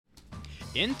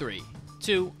In 3,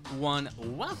 2, 1,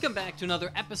 welcome back to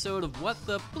another episode of What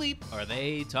the Bleep Are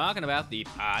They Talking About? The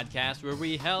podcast where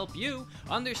we help you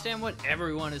understand what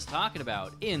everyone is talking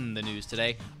about in the news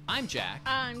today. I'm Jack.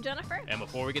 I'm Jennifer. And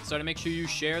before we get started, make sure you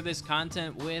share this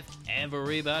content with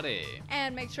everybody.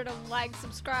 And make sure to like,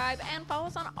 subscribe, and follow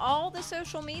us on all the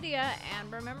social media. And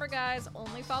remember, guys,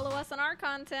 only follow us on our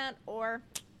content or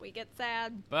we get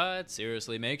sad. But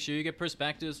seriously, make sure you get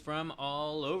perspectives from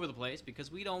all over the place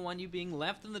because we don't want you being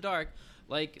left in the dark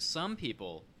like some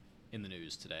people in the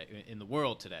news today, in the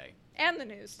world today. And the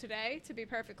news today, to be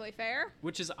perfectly fair.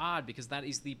 Which is odd because that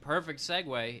is the perfect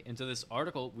segue into this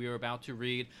article we are about to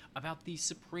read about the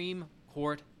Supreme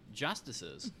Court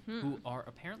justices who are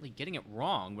apparently getting it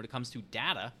wrong when it comes to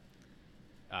data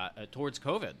towards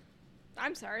COVID.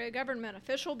 I'm sorry, a government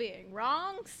official being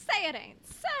wrong? Say it ain't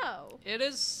so. It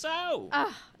is so.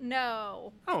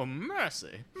 No. Oh,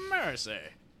 mercy. Mercy.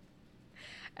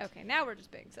 Okay, now we're just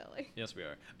being silly. Yes, we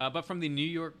are. But from the New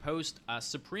York Post,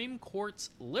 Supreme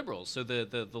Court's liberals, so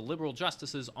the liberal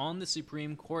justices on the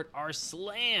Supreme Court are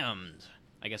slammed,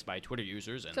 I guess, by Twitter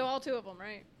users. And So all two of them,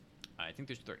 right? I think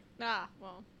there's 3.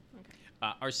 Well,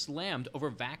 okay. Are slammed over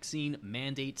vaccine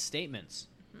mandate statements.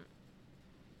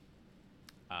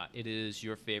 It is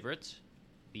your favorite,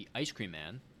 the ice cream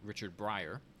man, Richard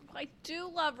Breyer. I do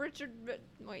love Richard.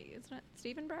 Wait, isn't it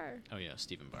Stephen Breyer? Oh yeah,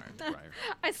 Stephen Breyer.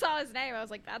 I saw his name. I was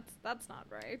like, that's not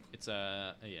right. It's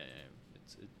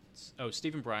it's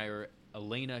Stephen Breyer,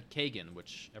 Elena Kagan,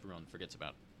 which everyone forgets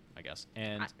about, I guess,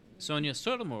 and Sonia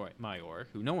Sotomayor,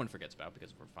 who no one forgets about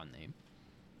because of her fun name.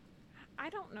 I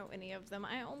don't know any of them.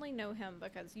 I only know him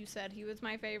because you said he was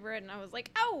my favorite, and I was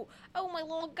like, oh, my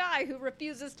little guy who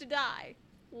refuses to die.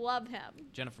 Love him.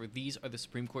 Jennifer, these are the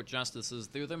Supreme Court justices.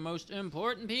 They're the most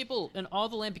important people in all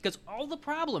the land because all the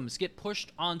problems get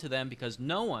pushed onto them because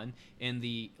no one in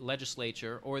the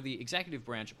legislature or the executive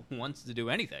branch wants to do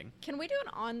anything. Can we do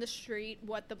an on the street,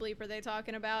 what the bleep are they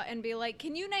talking about, and be like,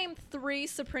 can you name 3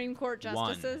 Supreme Court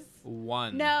justices?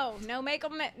 One. No, make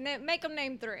them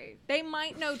name 3. They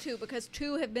might know 2 because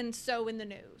 2 have been so in the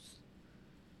news.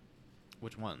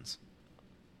 Which ones?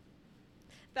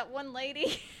 That one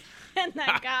lady and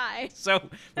that guy. So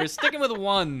we're sticking with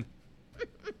 1.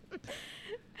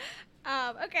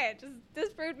 Okay, just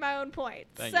disproved my own point.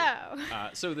 Thank you.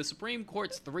 So the Supreme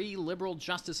Court's 3 liberal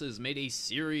justices made a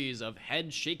series of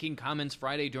head-shaking comments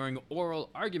Friday during oral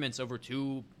arguments over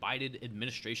 2 Biden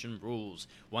administration rules,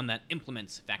 one that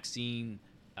implements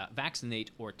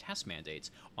vaccinate or test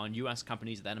mandates on U.S.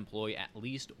 companies that employ at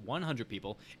least 100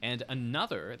 people, and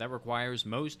another that requires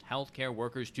most healthcare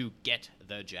workers to get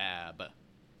the jab.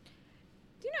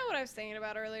 Do you know what I was thinking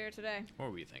about earlier today?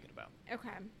 What were you thinking about?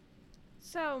 Okay.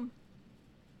 So,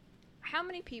 how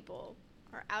many people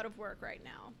are out of work right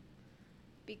now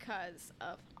because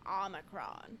of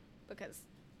Omicron? Because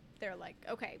they're like,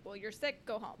 okay, well, you're sick,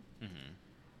 go home. Mm-hmm.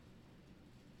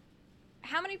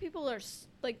 How many people are,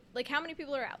 how many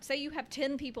people are out? Say you have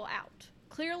 10 people out.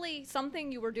 Clearly,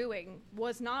 something you were doing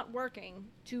was not working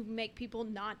to make people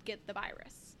not get the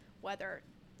virus. Whether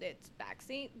it's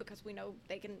vaccine, because we know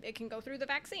it can go through the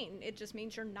vaccine. It just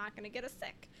means you're not going to get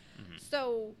sick. Mm-hmm.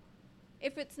 So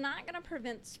if it's not going to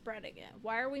prevent spreading it,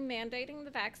 why are we mandating the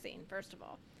vaccine, first of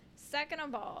all? Second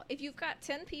of all, if you've got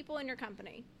 10 people in your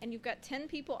company and you've got 10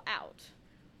 people out,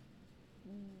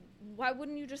 why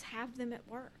wouldn't you just have them at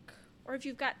work? Or if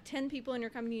you've got 10 people in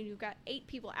your company and you've got 8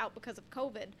 people out because of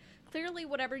COVID, clearly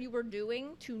whatever you were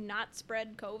doing to not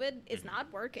spread COVID is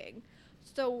not working.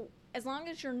 So as long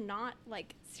as you're not,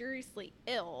 seriously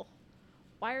ill,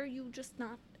 why are you just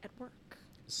not at work?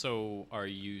 So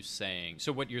what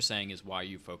you're saying is why are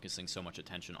you focusing so much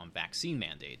attention on vaccine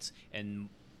mandates and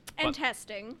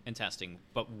testing. And testing,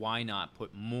 but why not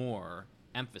put more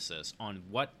emphasis on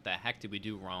what the heck did we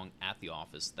do wrong at the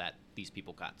office that these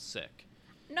people got sick?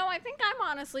 No, I think I'm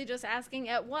honestly just asking,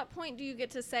 at what point do you get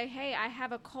to say, hey, I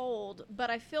have a cold, but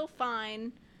I feel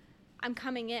fine, I'm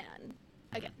coming in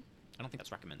again? I don't think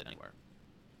that's recommended anywhere.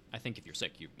 I think if you're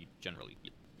sick, you generally,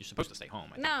 you're supposed to stay home.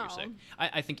 I think No. if you're sick.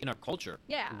 I think in our culture,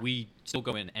 Yeah. we still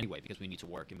go in anyway because we need to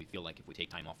work and we feel like if we take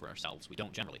time off for ourselves, we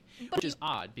don't generally. But Which is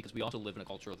odd because we also live in a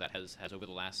culture that has over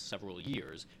the last several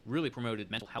years really promoted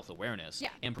mental health awareness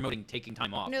and promoting taking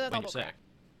time off No, that's when all you're sick. crap.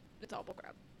 It's all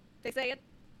bullcrap. They say it,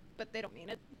 but they don't mean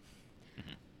it.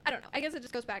 Mm-hmm. I don't know. I guess it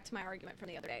just goes back to my argument from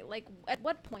the other day. At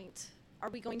what point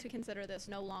are we going to consider this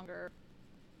no longer,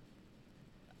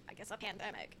 I guess, a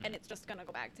pandemic, and it's just going to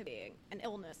go back to being an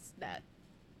illness that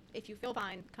if you feel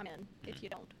fine, come in. If you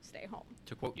don't, stay home.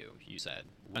 To quote you, you said,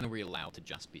 when are we allowed to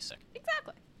just be sick?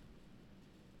 Exactly.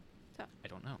 So I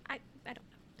don't know. I don't know.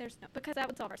 There's no, because that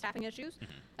would solve our staffing issues.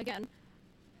 Mm-hmm. Again,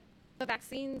 the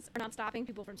vaccines are not stopping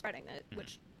people from spreading it,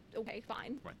 which, okay,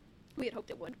 fine. Right. We had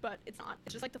hoped it would, but it's not.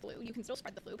 It's just like the flu. You can still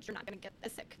spread the flu, but you're not going to get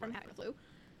as sick from having the flu.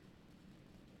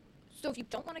 So if you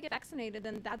don't want to get vaccinated,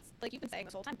 then that's, like you've been saying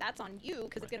this whole time, that's on you,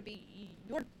 because it's going to be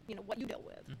your, what you deal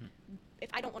with.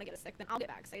 If I don't want to get as sick, then I'll get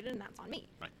vaccinated, and that's on me.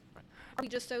 Right. Are we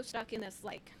just so stuck in this,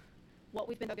 like, what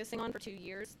we've been focusing on for 2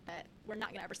 years that we're not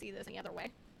going to ever see this any other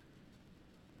way?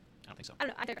 I don't think so. I don't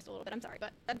know. I digressed a little bit. I'm sorry,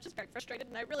 but I'm just very frustrated,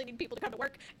 and I really need people to come to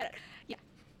work. And, yeah.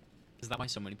 Is that why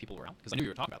so many people were out? Because I knew you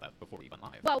were talking about that before we went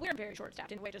live. Well, we're very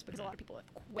short-staffed anyway, just because a lot of people have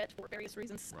quit for various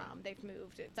reasons. Right. They've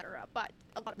moved, etc. But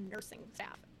a lot of nursing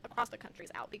staff across the country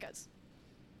is out because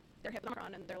they're hit with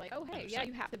Omicron, and they're like, oh, hey, yeah,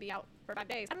 you have to be out for 5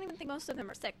 days. I don't even think most of them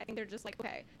are sick. I think they're just like,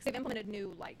 okay, because they've implemented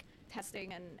new, like,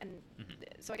 testing, and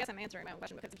so I guess I'm answering my own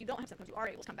question, because if you don't have symptoms, you are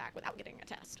able to come back without getting a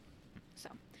test. So,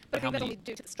 but I think that's only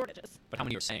due to the shortages. But how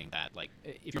many are saying that, like,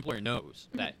 if your employer knows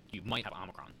that you might have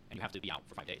Omicron and you have to be out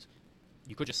for 5 days,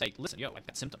 you could just say, listen, yo, I've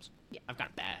got symptoms. Yeah. I've got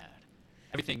it bad.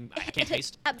 Everything, I can't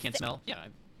taste, can't smell. Yeah.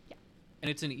 And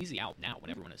it's an easy out now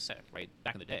when everyone is sick, right?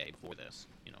 Back in the day, before this,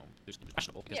 it was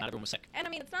questionable because not everyone was sick. And I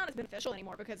mean, it's not as beneficial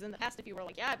anymore, because in the past, if you were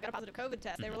like, yeah, I've got a positive COVID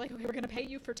test, they were like, okay, we're going to pay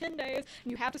you for 10 days,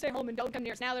 and you have to stay home and don't come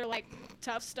near us. Now they're like,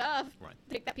 tough stuff. Right.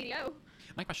 Take that PDO.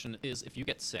 My question is, if you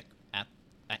get sick at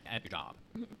your job,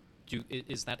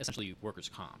 is that essentially workers'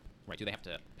 comp, right? Do they have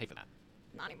to pay for that?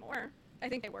 Not anymore. I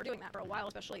think they were doing that for a while,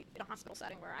 especially in a hospital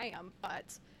setting where I am,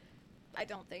 but I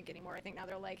don't think anymore. I think now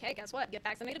they're like, hey, guess what? Get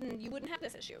vaccinated and you wouldn't have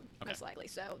this issue, most likely.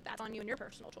 So that's on you and your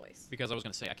personal choice. Because I was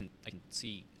going to say, I can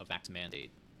see a vax mandate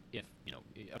if,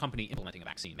 a company implementing a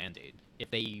vaccine mandate,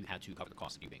 if they had to cover the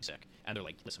cost of you being sick, and they're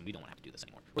like, listen, we don't want to have to do this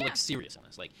anymore. We're like serious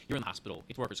illness. Like, you're in the hospital,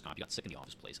 it's workers' comp, you got sick in the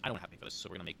office place, I don't want to have to pay for this, so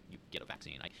we're going to make you get a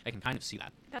vaccine. I can kind of see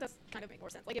that. That does kind of make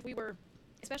more sense. Like, if we were,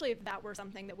 especially if that were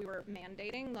something that we were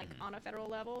mandating, like on a federal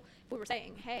level, if we were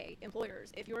saying, hey,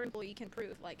 employers, if your employee can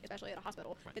prove, like, especially at a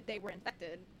hospital, that they were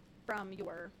infected from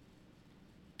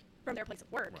their place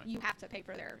of work, you have to pay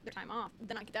for their time off,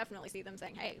 then I could definitely see them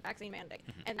saying, hey, vaccine mandate,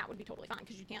 and that would be totally fine,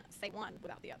 because you can't say one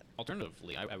without the other.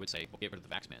 Alternatively, I would say, well, get rid of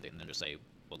the vax mandate, and then just say,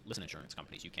 well, listen, insurance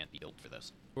companies, you can't be billed for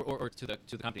this, or to the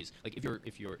companies, like, if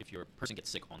your person gets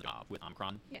sick on the job with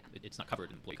Omicron, it's not covered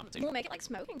in employee compensation. We'll make it like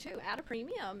smoking too. Add a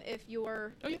premium if you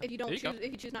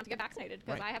choose not to get vaccinated,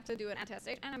 because I have to do an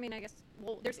attestation, and I mean, I guess,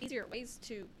 well, there's easier ways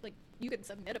to, like, you can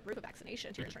submit a proof of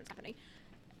vaccination to your insurance company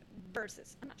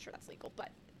versus, I'm not sure that's legal,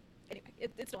 but anyway,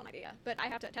 it's still an idea. But I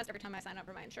have to attest every time I sign up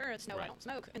for my insurance, no, I don't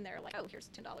smoke, and they're like, oh, here's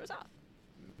 $10 off.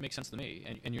 Makes sense to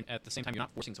me, and you're, at the same time, you're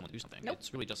not forcing someone to do something. Nope.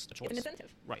 It's really just a choice. It's an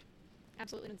incentive. Right.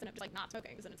 Absolutely an incentive. Just like not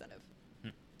smoking is an incentive.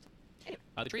 Anyway.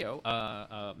 The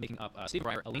trio, making up Stephen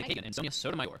Breyer, Alina Kagan, and Sonia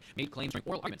Sotomayor, made claims during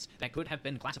oral arguments that could have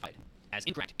been classified as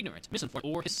incorrect, ignorant, misinformed,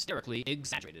 or hysterically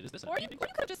exaggerated. Is this or you could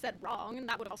have just said wrong, and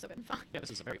that would have also been fine. Yeah, this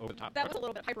is a very over-the-top. That was a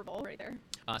little bit hyperbole right there.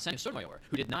 Sonia Sotomayor,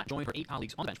 who did not join her 8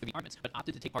 colleagues on the bench for the arguments, but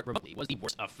opted to take part remotely, was the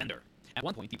worst offender. At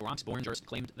one point, the Bronx-born jurist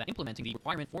claimed that implementing the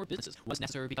requirement for businesses was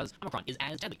necessary because Omicron is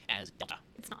as deadly as Delta.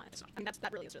 It's not. I mean,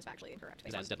 that really is just factually incorrect.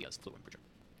 It's as deadly as flu, I'm pretty sure.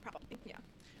 Probably, yeah.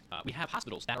 We have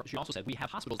hospitals that are, she also said, we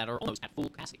have hospitals that are almost at full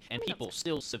capacity, and people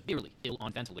still severely ill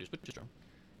on ventilators, which is true.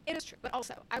 It is true, but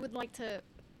also, I would like to,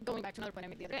 going back to another point I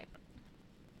made the other day,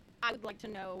 I would like to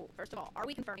know, first of all, are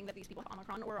we confirming that these people have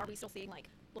Omicron, or are we still seeing, like,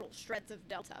 little shreds of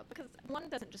Delta? Because one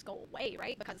doesn't just go away,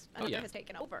 right? Because another has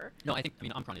taken over. No, I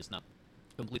mean, Omicron is not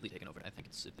completely taken over. I think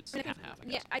it's half and half, I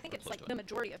guess. Yeah, I think it's like the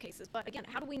majority of cases. But again,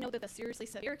 how do we know that the seriously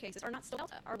severe cases are not still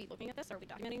Delta? Are we looking at this? Are we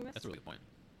documenting this? That's a really good point.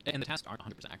 And the tests aren't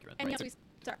 100% accurate. And right? yes,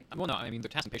 sorry. Well, no, I mean, they're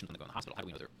testing patients when they go in the hospital. How do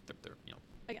we know they're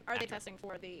Again, are they testing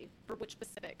for which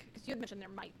specific? Because you had mentioned there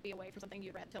might be a way for something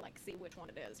you read to like see which one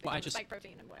it is. Well, spike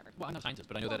protein and whatever. Well, I'm not a scientist,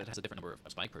 but I know that it has a different number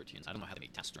of spike proteins. I don't know how they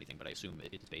make tests or anything, but I assume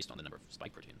it's based on the number of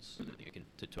spike proteins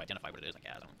to identify what it is. I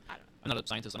guess I don't know. I'm not a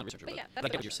scientist. I'm not a researcher. But I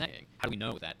get what you're saying. How do we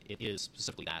know that it is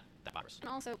specifically that virus? And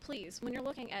also, please, when you're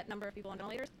looking at number of people on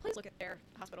ventilators, please look at their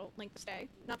hospital length of stay.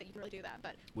 Not that you can really do that,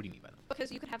 but what do you mean by that?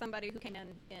 Because you could have somebody who came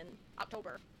in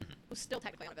October who's still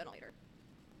technically on a ventilator.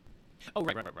 Oh,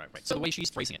 right. So the way she's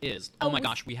phrasing it is, oh my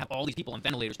gosh, we have all these people on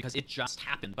ventilators because it just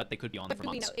happened, but they could be on them for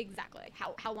months. But we know exactly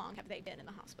how long have they been in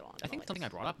the hospital on I think it's something I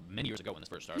brought up many years ago when this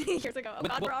first started. Years ago. Oh,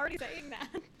 God, we're already saying that.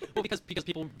 Well, because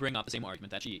people bring up the same argument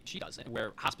that she does,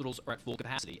 where hospitals are at full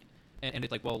capacity. And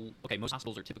it's like, well, okay, most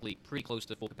hospitals are typically pretty close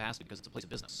to full capacity because it's a place of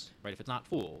business, right? If it's not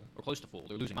full or close to full,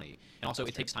 they're losing money. And also,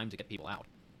 it takes time to get people out.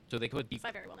 So they could be...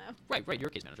 I very well know. Right, you're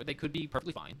a case manager. They could be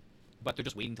perfectly fine, but they're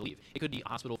just waiting to leave. It could be a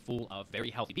hospital full of very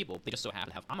healthy people. They just so happen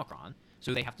to have Omicron,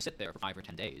 so they have to sit there for 5 or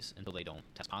 10 days until they don't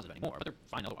test positive anymore, but they're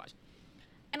fine otherwise.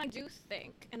 And I do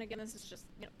think, and again, this is just,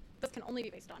 this can only be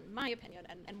based on my opinion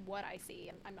and what I see,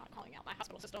 and I'm not calling out my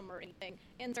hospital system or anything.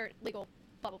 Insert legal,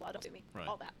 blah, blah, blah, don't sue me, Right.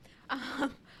 all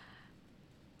that.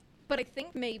 But I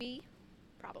think maybe,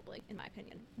 probably, in my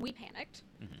opinion, we panicked.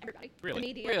 Everybody. Really? The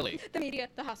media. Really? The media,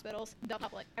 the hospitals, the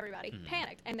public, everybody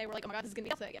panicked. And they were like, oh my God, this is going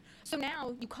to be Delta again. So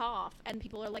now you cough, and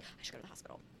people are like, I should go to the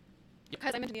hospital. Yeah.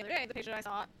 Because I mentioned the other day, the patient I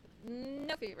saw,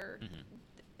 no fever,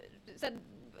 said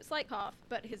slight cough,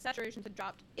 but his saturations had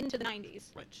dropped into the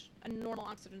 90s, Right. which a normal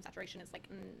oxygen saturation is like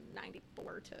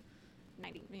 94 to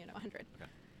 90, 100.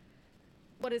 Okay.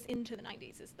 What is into the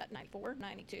 90s? Is that 94,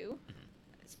 92?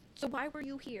 So why were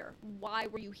you here? Why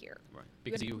were you here? Right.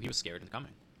 Because he was scared and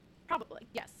coming. Probably,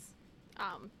 yes.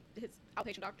 His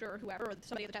outpatient doctor or whoever, or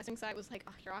somebody at the testing site was like,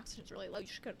 oh, your oxygen's really low, you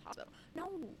should go to the hospital. No,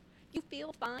 you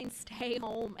feel fine, stay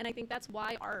home. And I think that's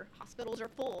why our hospitals are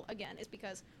full, again, is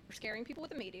because we're scaring people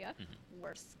with the media.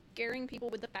 We're scaring people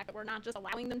with the fact that we're not just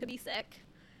allowing them to be sick.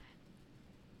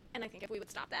 And I think if we would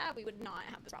stop that, we would not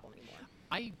have this problem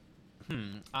anymore.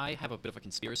 I have a bit of a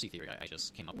conspiracy theory I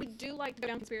just came up We with. do like to go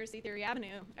down conspiracy theory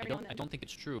avenue every now and I then. don't think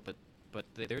it's true, but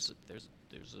there's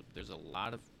a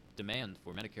lot of demand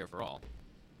for Medicare for all,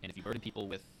 and if you burden people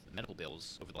with medical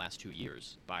bills over the last 2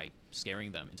 years by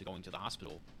scaring them into going to the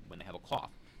hospital when they have a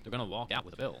cough, they're going to walk out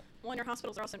with a bill. Well, and your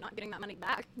hospitals are also not getting that money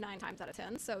back 9 times out of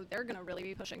 10, so they're going to really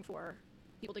be pushing for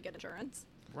people to get insurance.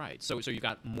 Right. So you've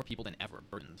got more people than ever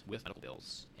burdened with medical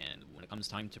bills, and when it comes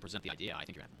time to present the idea, I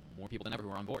think you have more people than ever who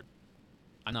are on board.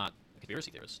 I'm not a conspiracy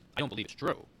theorist. I don't believe it's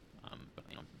true, but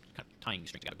kind of tying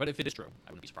strings together. But if it is true, I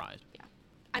wouldn't be surprised. Yeah.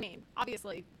 I mean,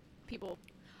 obviously people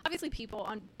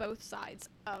on both sides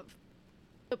of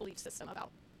the belief system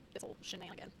about this whole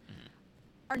shenanigan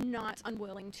are not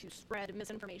unwilling to spread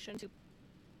misinformation to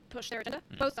push their agenda.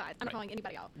 Both sides. I'm not Right. calling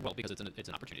anybody out. Well, because it's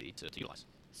an opportunity to utilize.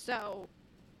 So,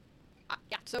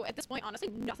 yeah. So at this point, honestly,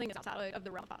 nothing is outside of the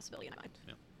realm of possibility in my mind.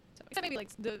 Yeah. So, except maybe like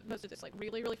most of this like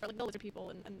really, really friendly lizard people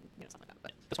and stuff like that.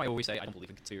 But That's why I always say I don't believe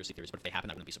in conspiracy theories, but if they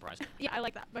happen, I wouldn't be surprised. yeah, I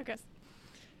like that because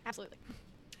absolutely.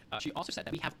 She also said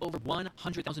that we have over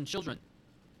 100,000 children,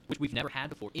 which we've never had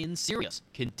before, in serious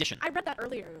condition. I read that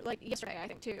earlier, like yesterday, I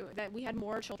think too, that we had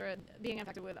more children being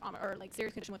infected with or like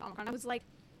serious condition with Omicron. I was like,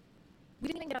 we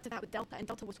didn't even get up to that with Delta, and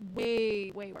Delta was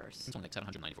way, way worse. It's only like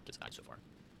 794 kids died so far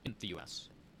in the U.S.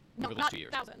 No, over those not 2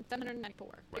 years.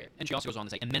 794. Right. And she also goes on to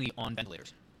say, and many on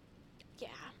ventilators.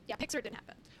 Yeah, Pixar didn't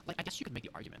happen. Like, I guess you could make the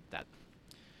argument that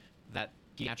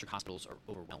pediatric hospitals are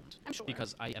overwhelmed. I'm sure.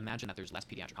 Because I imagine that there's less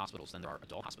pediatric hospitals than there are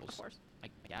adult hospitals. Of course. I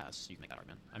guess you can make that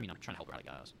argument. I mean, I'm trying to help her out,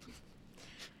 I guess.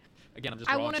 Again, I'm just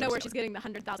I raw want to know choice where here. she's getting the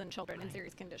 100,000 children in Right.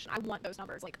 serious condition. I want those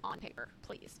numbers like on paper,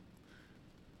 please.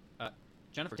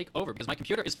 Jennifer, take over because my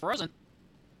computer is frozen.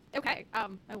 Okay.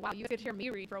 Oh, wow, you get to hear me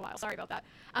read for a while. Sorry about that.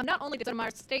 Not only did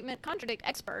Sotomayor's statement contradict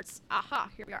experts,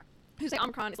 here we are, who say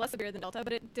Omicron is less severe than Delta,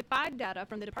 but it defied data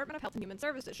from the Department of Health and Human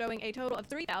Services showing a total of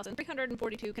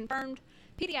 3,342 confirmed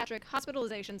pediatric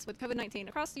hospitalizations with COVID-19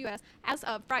 across the U.S. as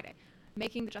of Friday,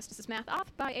 making the justice's math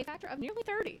off by a factor of nearly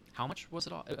 30. How much was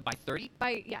it all? By 30?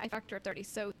 By, a factor of 30.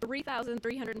 So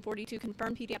 3,342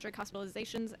 confirmed pediatric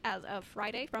hospitalizations as of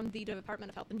Friday from the Department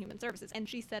of Health and Human Services. And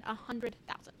she said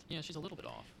 100,000. Yeah, she's a little bit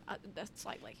off. That's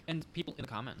slightly. And people in the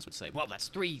comments would say, well, that's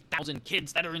 3,000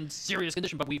 kids that are in serious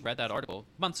condition. But we've read that article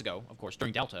months ago, of course,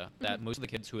 during Delta, that most of the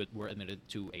kids who were admitted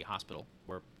to a hospital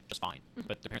were just fine.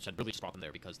 But their parents had really just brought them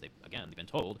there because they've been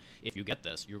told, if you get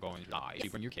this, you're going to die. So you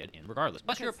bring your kid in regardless.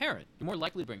 Plus, you're a Because- parent. You're more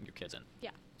likely to bring your kids in. Yeah.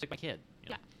 It's like my kid.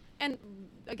 You know? Yeah. And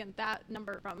again, that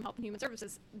number from Health and Human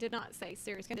Services did not say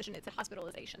serious condition. It said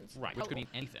hospitalizations. Right, which could total. mean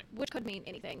anything. Which could mean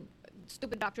anything.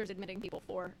 Stupid doctors admitting people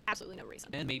for absolutely no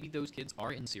reason. And maybe those kids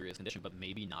are in serious condition, but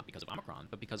maybe not because of Omicron,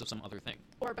 but because of some other thing.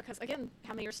 Or because, again,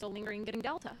 how many are still lingering getting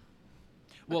Delta?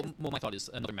 Well, my thought is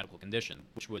another medical condition,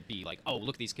 which would be like, oh,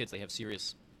 look at these kids, they have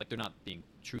serious, like they're not being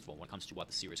truthful when it comes to what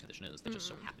the serious condition is. They just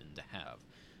so happen to have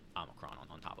Omicron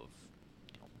on top of,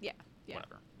 Yeah.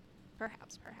 whatever.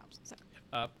 Perhaps. So,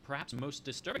 Perhaps most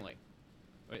disturbingly,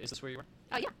 is this where you were?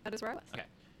 yeah, that is where I was. Okay.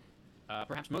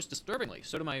 Perhaps most disturbingly,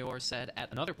 Sotomayor said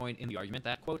at another point in the argument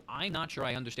that, quote, I'm not sure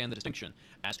I understand the distinction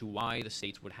as to why the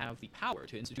states would have the power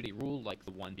to institute a rule like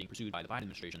the one being pursued by the Biden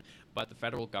administration, but the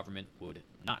federal government would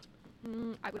not.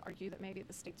 I would argue that maybe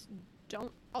the states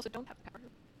don't have the power.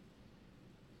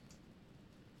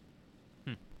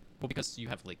 Well, because you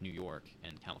have, like, New York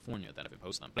and California that have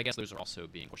imposed them. But I guess those are also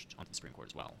being pushed onto the Supreme Court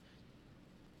as well.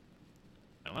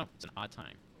 I don't know. It's an odd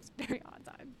time. It's a very odd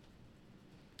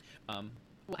time.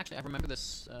 Well, actually, I remember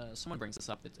this. Someone brings this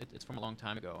up. It's from a long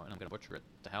time ago, and I'm going to butcher it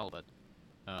to hell, but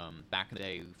back in the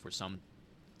day, for some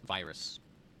virus,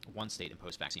 one state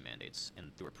imposed vaccine mandates,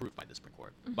 and they were approved by the Supreme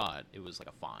Court. But it was like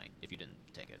a fine if you didn't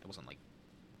take it. It wasn't like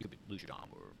you could lose your job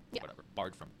or Yeah. whatever,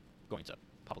 barred from going to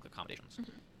public accommodations.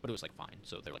 But it was like fine,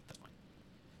 so they're like, that's fine.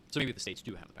 So maybe the states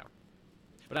do have the power.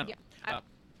 But I don't know.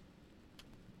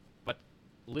 But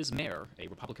Liz Mayer, a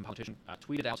Republican politician,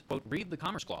 tweeted out, quote, "Read the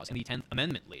Commerce Clause in the 10th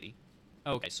Amendment, lady."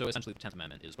 Oh, okay, so essentially the 10th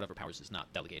Amendment is whatever powers is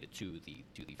not delegated to the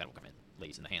federal government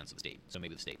lays in the hands of the state. So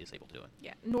maybe the state is able to do it.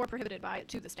 Yeah, nor prohibited by it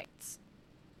to the states.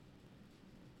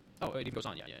 Oh, it even goes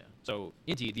on, yeah. So,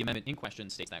 indeed, the amendment in question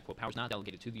states that, quote, "powers not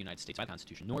delegated to the United States by the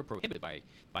Constitution, nor prohibited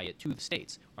by it to the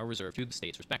states, are reserved to the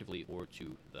states, respectively, or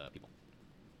to the people."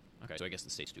 Okay, so I guess the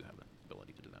states do have the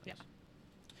ability to do that. Yeah.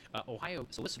 Ohio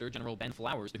Solicitor General Ben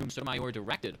Flowers, to whom Sotomayor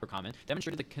directed her comment,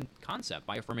 demonstrated the concept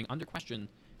by affirming under questioning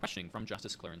from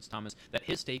Justice Clarence Thomas that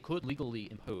his state could legally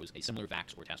impose a similar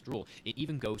vax or test rule. It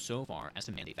even goes so far as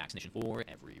to mandate vaccination for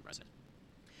every resident.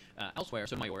 Elsewhere,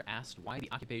 Sotomayor asked why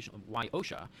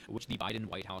OSHA, which the Biden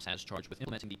White House has charged with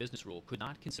implementing the business rule, could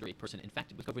not consider a person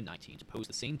infected with COVID-19 to pose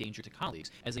the same danger to colleagues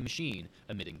as a machine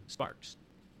emitting sparks.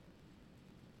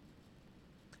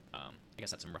 I guess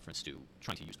that's in reference to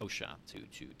trying to use OSHA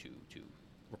to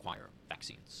require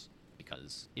vaccines,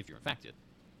 because if you're infected,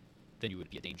 then you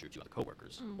would be a danger to other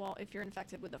coworkers. Well, if you're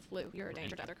infected with the flu, you're a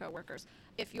danger to other coworkers.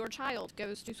 If your child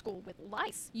goes to school with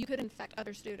lice, you could infect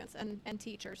other students and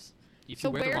teachers. If you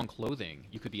wear the wrong clothing,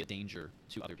 you could be a danger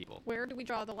to other people. Where do we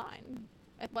draw the line?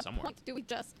 At what point do we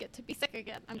just get to be sick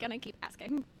again? I'm going to keep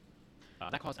asking.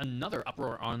 That caused another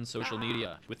uproar on social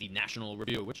media with the National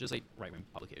Review, which is a right-wing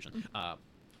publication.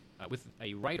 With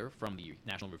a writer from the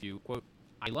National Review, quote,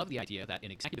 "I love the idea that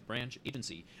an executive branch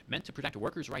agency meant to protect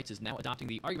workers' rights is now adopting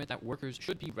the argument that workers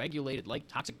should be regulated like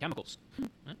toxic chemicals."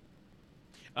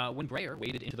 When Breyer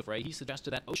waded into the fray, he suggested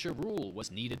that OSHA rule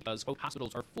was needed because, quote,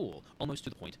 "hospitals are full almost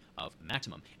to the point of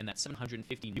maximum," and that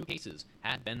 750 new cases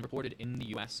had been reported in the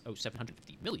U.S.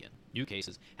 750 million new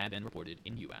cases had been reported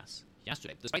in U.S.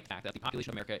 yesterday, despite the fact that the population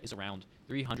of America is around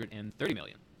 330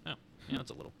 million. Oh, yeah,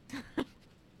 that's a little.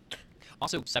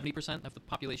 Also, 70% of the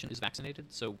population is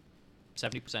vaccinated, so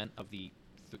 70% of the,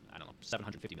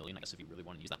 750 million, I guess if you really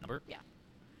want to use that number. Yeah.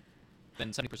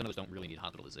 Then 70% of those don't really need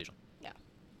hospitalization. Yeah.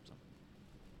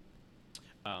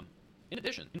 So, in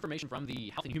addition, information from the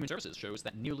Health and Human Services shows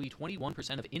that nearly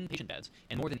 21% of inpatient beds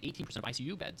and more than 18% of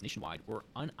ICU beds nationwide were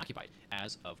unoccupied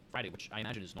as of Friday, which I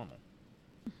imagine is normal.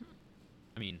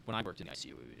 I mean, when I worked in the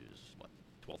ICU, it was,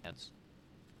 12 beds?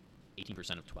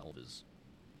 18% of 12 is,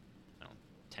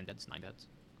 10 beds, 9 beds,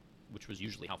 which was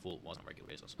usually how full it was on a regular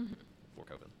basis before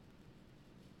COVID.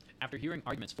 After hearing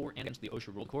arguments for and against the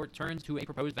OSHA rule, the court turned to a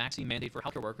proposed vaccine mandate for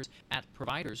healthcare workers at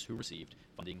providers who received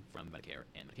funding from Medicare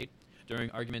and Medicaid.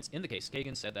 During arguments in the case,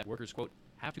 Kagan said that workers, quote,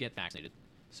 "have to get vaccinated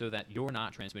so that you're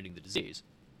not transmitting the disease.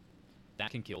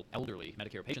 That can kill elderly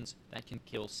Medicare patients. That can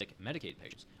kill sick Medicaid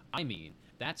patients." I mean,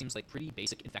 that seems like pretty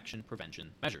basic infection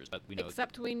prevention measures, but we know...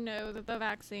 Except we know that the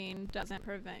vaccine doesn't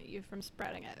prevent you from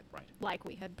spreading it. Right. Like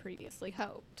we had previously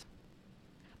hoped.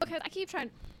 Because I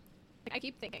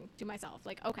keep thinking to myself,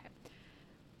 like, okay,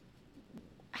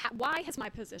 why has my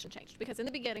position changed? Because in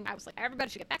the beginning, I was like, everybody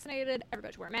should get vaccinated,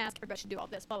 everybody should wear a mask, everybody should do all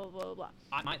this, blah, blah, blah, blah,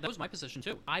 blah. That was my position,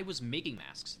 too. I was making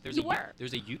masks. There's You were?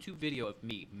 There's a YouTube video of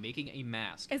me making a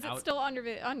mask. Is it still on your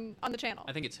on the channel?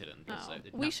 I think it's hidden.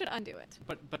 We should undo it.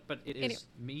 But it is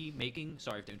me making,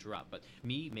 sorry to interrupt, but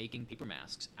me making paper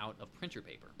masks out of printer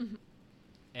paper.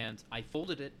 And I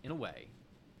folded it in a way.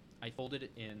 I folded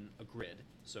it in a grid,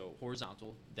 so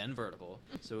horizontal, then vertical,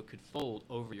 so it could fold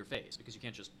over your face, because you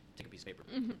can't just take a piece of paper.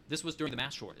 This was during the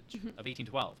mask shortage of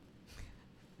 1812.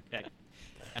 Okay.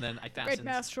 And then I fastened... Great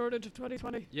mask shortage of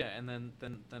 2020. Yeah, and then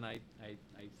I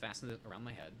fastened it around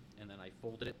my head, and then I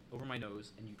folded it over my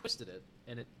nose, and you twisted it,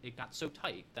 and it got so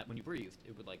tight that when you breathed,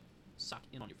 it would, like, suck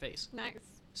in on your face. Nice.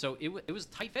 So it was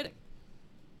tight-fitting.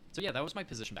 So yeah, that was my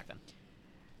position back then.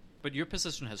 But your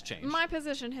position has changed. My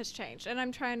position has changed, and I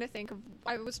was trying to think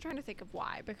of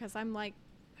why, because I'm like,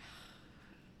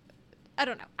 I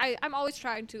don't know. I'm always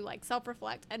trying to, like,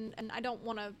 self-reflect, and I don't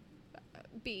want to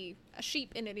be a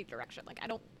sheep in any direction. Like, I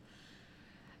don't.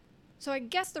 So I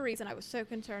guess the reason I was so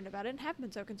concerned about it, and have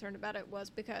been so concerned about it, was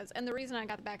because, and the reason I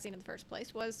got the vaccine in the first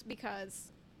place was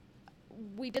because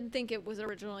we didn't think it was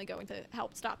originally going to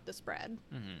help stop the spread.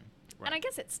 Right. And I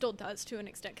guess it still does to an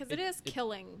extent, because it is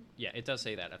killing. Yeah, it does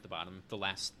say that at the bottom. The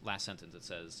last sentence, it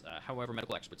says, however,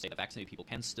 medical experts say that vaccinated people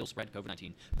can still spread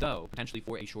COVID-19, though potentially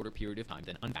for a shorter period of time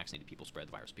than unvaccinated people spread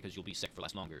the virus, because you'll be sick for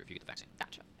less longer if you get the vaccine.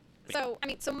 Gotcha. So,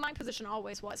 so my position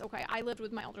always was, okay, I lived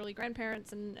with my elderly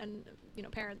grandparents and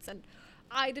parents, and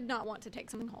I did not want to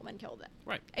take something home and kill them.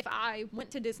 Right. If I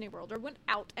went to Disney World or went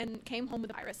out and came home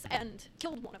with a virus and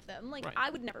killed one of them, like, right.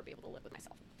 I would never be able to live with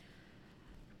myself.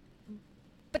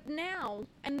 But now,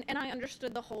 and I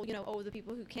understood the whole, oh, the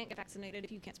people who can't get vaccinated,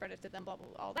 if you can't spread it to them, blah, blah,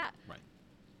 blah, all that. Right.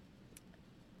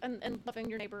 And loving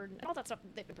your neighbor and all that stuff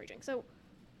they've been preaching. So,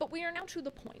 but we are now to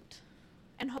the point,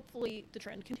 and hopefully the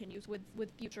trend continues with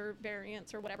future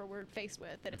variants or whatever we're faced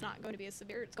with, that it's not going to be as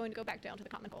severe. It's going to go back down to the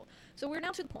common cold. So we're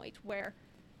now to the point where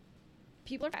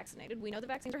people are vaccinated. We know the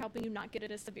vaccines are helping you not get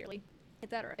it as severely,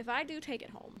 etc. If I do take it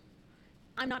home,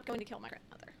 I'm not going to kill my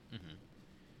grandmother. Mm-hmm.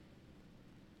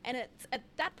 And it's at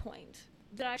that point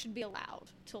that I should be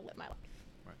allowed to live my life.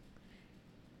 Right.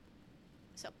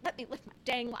 So let me live my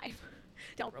dang life.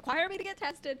 Don't require me to get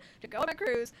tested to go on a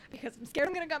cruise because I'm scared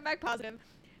I'm going to come back positive.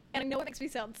 And I know it makes me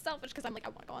sound selfish because I'm like, I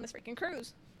want to go on this freaking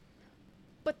cruise.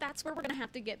 But that's where we're going to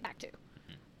have to get back to.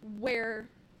 Mm-hmm. Where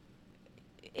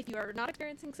if you are not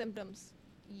experiencing symptoms,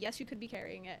 yes, you could be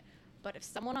carrying it. But if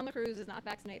someone on the cruise is not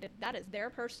vaccinated, that is their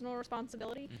personal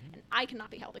responsibility. Mm-hmm. And I cannot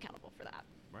be held accountable for that.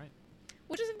 Right.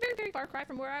 Which is a very, very far cry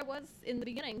from where I was in the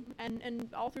beginning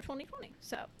and all through 2020.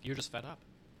 So you're just fed up.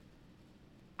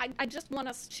 I just want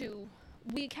us to...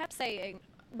 We kept saying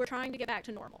we're trying to get back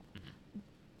to normal. Mm-hmm.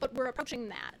 But we're approaching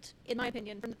that, in my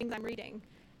opinion, from the things I'm reading,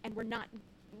 and we're not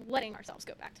letting ourselves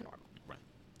go back to normal. Right.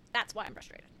 That's why I'm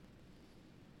frustrated.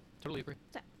 Totally agree.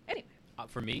 So, anyway.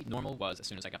 For me, normal was as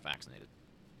soon as I got vaccinated.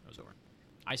 It was over.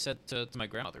 I said to my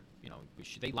grandmother,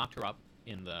 they locked her up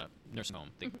in the nursing home.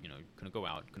 They, mm-hmm. Couldn't go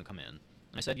out, couldn't come in. And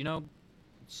I said,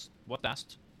 it's what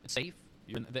best? It's safe.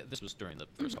 This was during the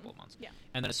first mm-hmm. couple of months. Yeah.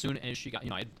 And then as soon as she got,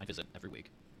 I visit every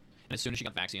week. And as soon as she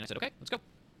got the vaccine, I said, okay, let's go.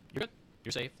 You're good.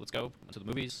 You're safe. Let's go. Went to the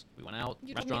movies. We went out.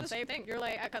 You restaurants. told me the same thing. You're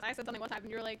like, because I said something one time,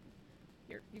 and you're like,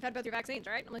 you've had both your vaccines,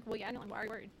 right? I'm like, well, yeah. And I'm like, why are you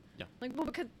worried? Yeah. Like, well,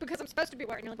 because I'm supposed to be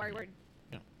worried. And you're like, why are you worried?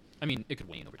 Yeah. I mean, it could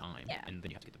wane over time. Yeah. And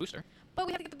then you have to get the booster. But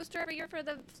we have to get the booster every year for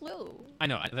the flu. I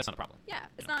know. That's not a problem. Yeah.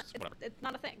 It's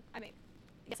not a thing. I mean,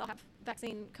 yes, I'll have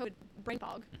vaccine COVID brain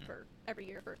fog mm-hmm. for every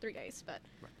year for 3 days, but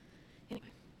anyway,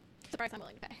 it's the price I'm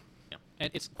willing to pay. Yeah.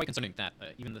 And it's quite concerning that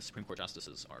even the Supreme Court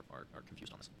justices are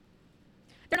confused on this.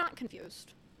 They're not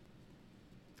confused.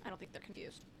 I don't think they're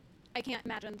confused. I can't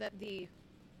imagine that the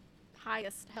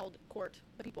highest held court,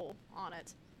 the people on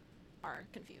it, are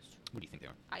confused. What do you think they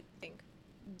are? I think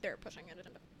they're pushing an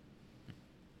agenda.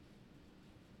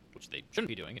 Which they shouldn't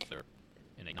be doing if they're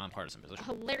in a nonpartisan position.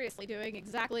 Hilariously doing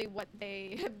exactly what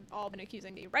they have all been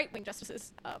accusing the right-wing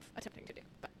justices of attempting to do.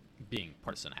 But being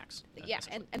partisan acts. Yeah,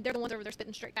 and they're the ones over there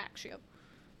spitting straight back, Shio.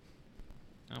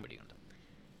 Oh, what are you going to do?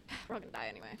 We're all going to die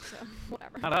anyway, so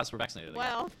whatever. Not us, we're vaccinated.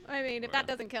 Well, I mean, if that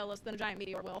doesn't kill us, then a giant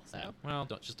meteor will, so. Yeah. Well,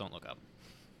 don't look up.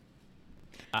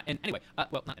 And anyway,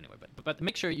 well, not anyway, but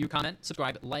make sure you comment,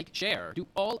 subscribe, like, share, do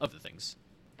all of the things.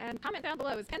 And comment down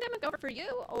below, is pandemic over for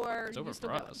you, or it's over you still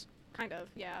for going? us. Kind of,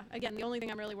 yeah. Again, the only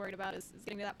thing I'm really worried about is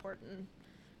getting to that port and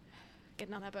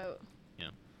getting on that boat. Yeah.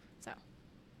 So.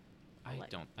 I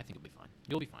think you'll be fine.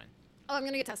 You'll be fine. Oh, I'm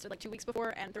going to get tested like 2 weeks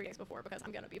before and 3 days before because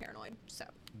I'm going to be paranoid, so.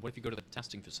 What if you go to the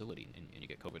testing facility and you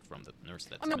get COVID from the nurse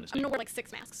that's I'm going to wear like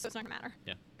 6 masks, so it's not going to matter.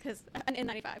 Yeah. Because an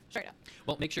N95, straight up.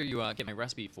 Well, make sure you get my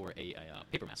recipe for a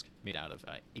paper mask made out of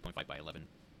 8.5 by 11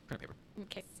 print paper. In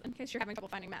case you're having trouble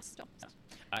finding masks still. So.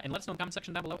 Yes. And let us know in the comment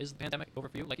section down below, is the pandemic over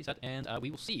for you, like you said, and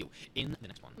we will see you in the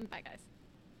next one. Bye, guys.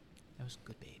 That was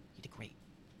good, babe. You did great.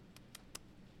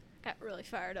 Got really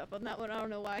fired up on that one. I don't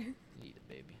know why. You did,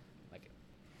 baby. Like it.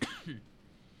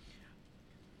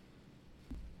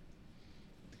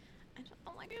 I just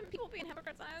don't like people being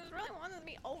hypocrites. I just really want this to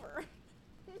be over.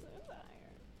 I'm so tired.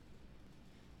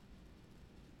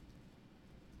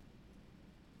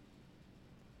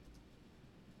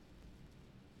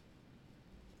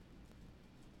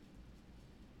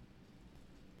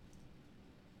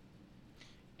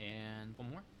 And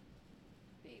one more.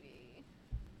 Baby.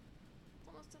 It's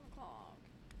almost 10 o'clock.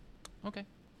 Okay.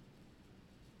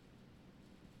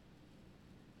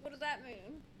 What does that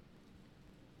mean?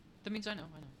 That means I know.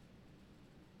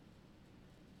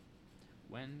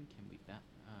 When can we bet?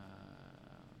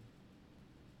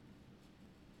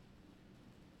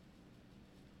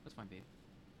 That's fine, babe.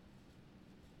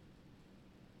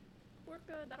 We're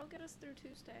good. That'll get us through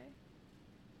Tuesday.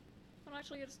 That'll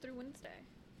actually get us through Wednesday.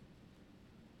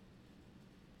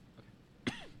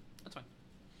 Okay. That's fine.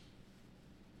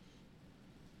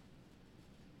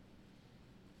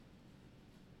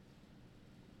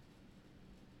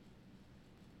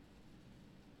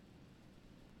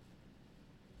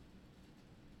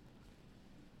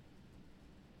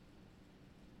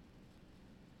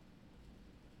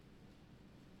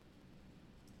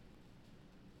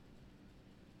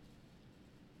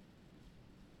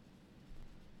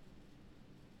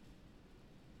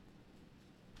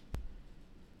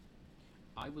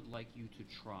 I would like you to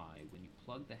try when you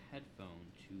plug the headphone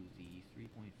to the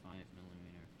 3.5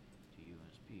 millimeter to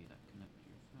USB, that connector